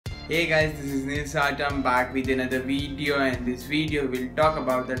Hey guys, this is Nilsat. I'm back with another video, and this video will talk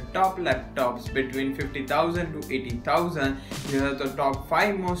about the top laptops between 50,000 to 80,000. These are the top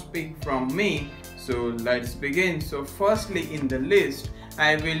 5 most picked from me. So let's begin. So firstly in the list,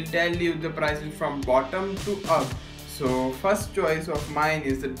 I will tell you the prices from bottom to up. So first choice of mine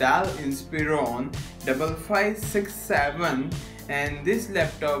is the Dell Inspiron 5567, and this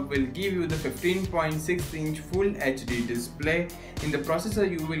laptop will give you the 15.6-inch Full HD display. In the processor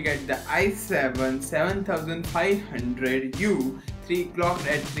you will get the i7 7500U, clocked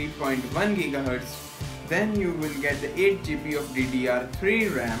at 3.1 GHz. Then you will get the 8 GB of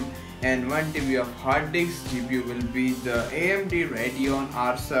DDR3 RAM and 1 TB of hard disk. GPU will be the AMD Radeon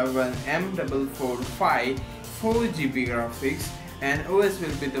R7 M445, 4 GB graphics, and OS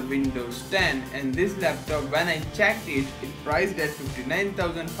will be the Windows 10. And this laptop, when I checked it, priced at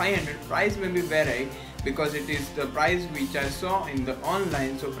 59,500. Price may be vary because it is the price which I saw in the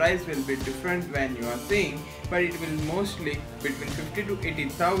online, so price will be different when you are seeing, but it will mostly between 50 to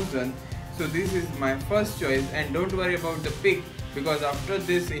 80,000. So this is my first choice, and don't worry about the pick because after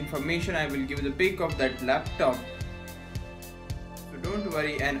this information I will give the pick of that laptop. Don't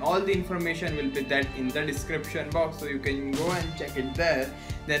worry, and all the information will be that in the description box, so you can go and check it there.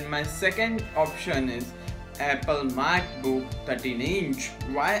 Then my second option is Apple MacBook 13-inch.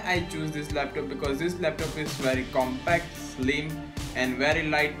 Why I choose this laptop? Because this laptop is very compact, slim and very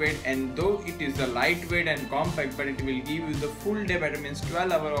lightweight, and though it is a lightweight and compact, but it will give you the full day battery, means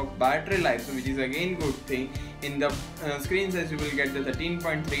 12 hours of battery life, so which is again good thing. In the screen size you will get the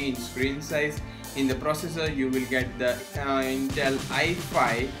 13.3-inch screen size. In the processor you will get the Intel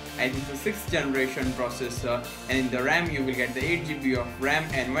i5, and it's a 6th generation processor, and in the RAM you will get the 8 GB of RAM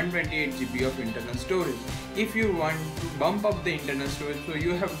and 128 GB of internal storage. If you want to bump up the internal storage, so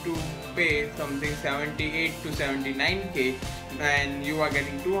you have to pay something 78 to 79k, and you are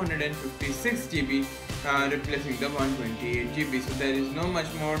getting 256 GB replacing the 128 GB, so there is no much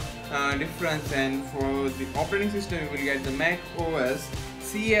more difference. And for the operating system you will get the Mac OS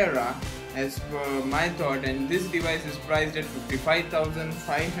Sierra as per my thought, and this device is priced at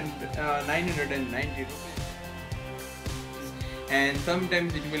 55,990 rupees, and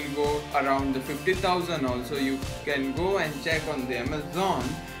sometimes it will go around the 50,000 also. You can go and check on the Amazon.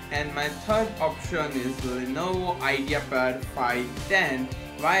 And my third option is the Lenovo IdeaPad 510.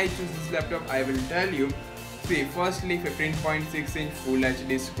 Why I choose this laptop I will tell you. See, firstly 15.6-inch Full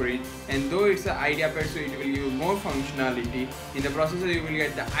HD screen, and though it's an IdeaPad, so it will give you more functionality. In the processor you will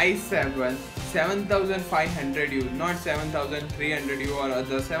get the i7 7500U, not 7300U or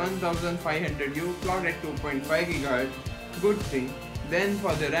other 7500U, clocked at 2.5 GHz. Good thing. Then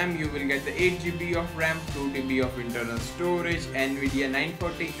for the RAM you will get the 8 GB of RAM, 2 TB of internal storage, NVIDIA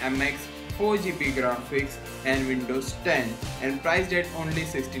 940MX, 4 GB graphics, and Windows 10, and priced at only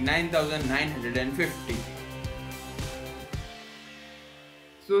 69,950.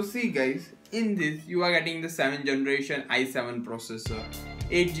 So see guys, in this you are getting the 7th generation i7 processor,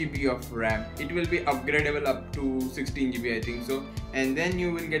 8 GB of RAM. It will be upgradable up to 16 GB I think so, and then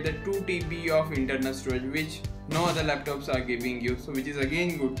you will get the 2 TB of internal storage, which no other laptops are giving you, so which is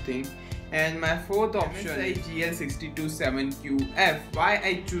again good thing. And my fourth option is GL627QF. Why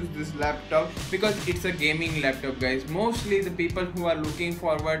I choose this laptop? Because it's a gaming laptop guys. Mostly the people who are looking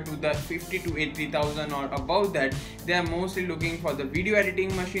forward to the 50 to 80,000 or above that, they are mostly looking for the video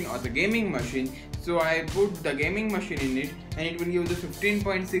editing machine or the gaming machine. So I put the gaming machine in it, and it will give the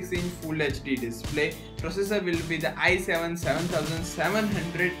 15.6-inch Full HD display. Processor will be the i7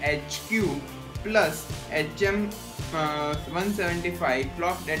 7700HQ plus HM175,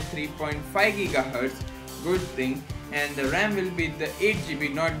 clocked at 3.5 GHz. Good thing. And the RAM will be the 8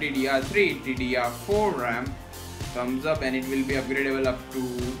 GB, not DDR3, DDR4 RAM. Thumbs up. And it will be upgradable up to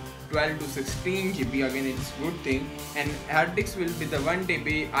 12 to 16 GB. Again, it's good thing. And hard disk will be the 1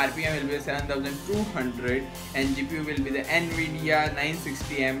 TB, RPM will be 7200, and GPU will be the NVIDIA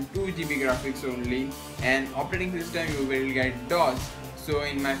 960M, 2 GB graphics only, and operating system you will get DOS. So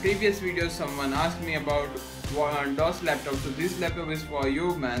in my previous video someone asked me about DOS laptop, so this laptop is for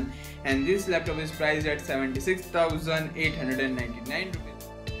you man, and this laptop is priced at 76,899 rupees.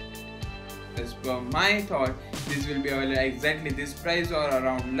 As per my thought, this will be available exactly this price or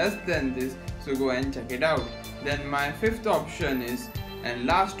around less than this, so go and check it out. Then my fifth option is, and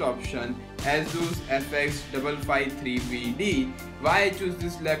last option, Asus FX553VD. Why I choose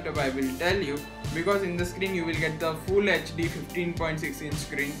this laptop I will tell you. Because in the screen you will get the Full HD 15.6-inch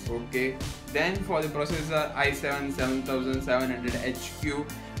screen, okay. Then for the processor i7 7700HQ,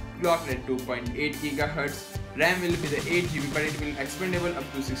 clocked at 2.8 GHz. RAM will be the 8GB, but it will expandable up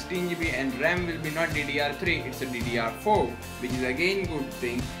to 16GB, and RAM will be not DDR3, it's a DDR4, which is again good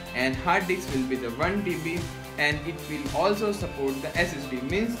thing. And hard disk will be the 1TB, and it will also support the SSD.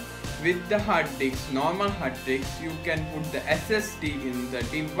 Means with the hard disk, normal hard disk, you can put the SSD in the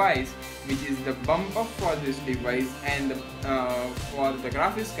device, which is the bump up for this device. And for the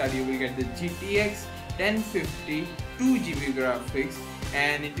graphics card, you will get the GTX 1050 2GB graphics,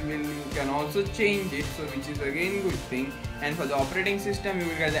 and you can also change it, so which is again good thing. And for the operating system, you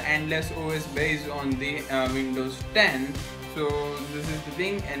will get the Endless OS based on the Windows 10. So this is the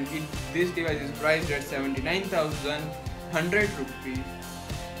thing, and this device is priced at 79,100 rupees.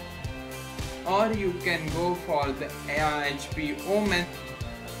 Or you can go for the HP Omen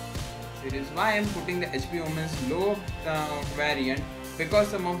series. Why I am putting the HP Omen's low variant? Because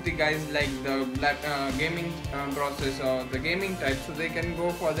some of the guys like the gaming process or the gaming type, so they can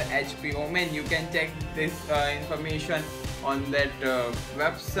go for the HP Omen. You can check this information on that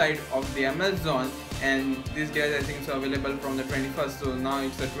website of the Amazon, and this device I think is available from the 21st, so now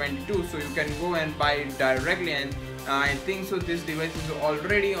it's the 22, so you can go and buy it directly. And I think so this device is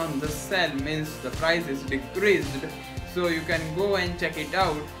already on the sale, means the price is decreased, so you can go and check it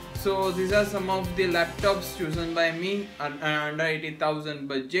out. So these are some of the laptops chosen by me under 80,000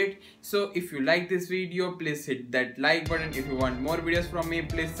 budget. So if you like this video, please hit that like button. If you want more videos from me,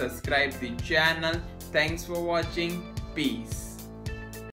 please subscribe the channel. Thanks for watching. Peace.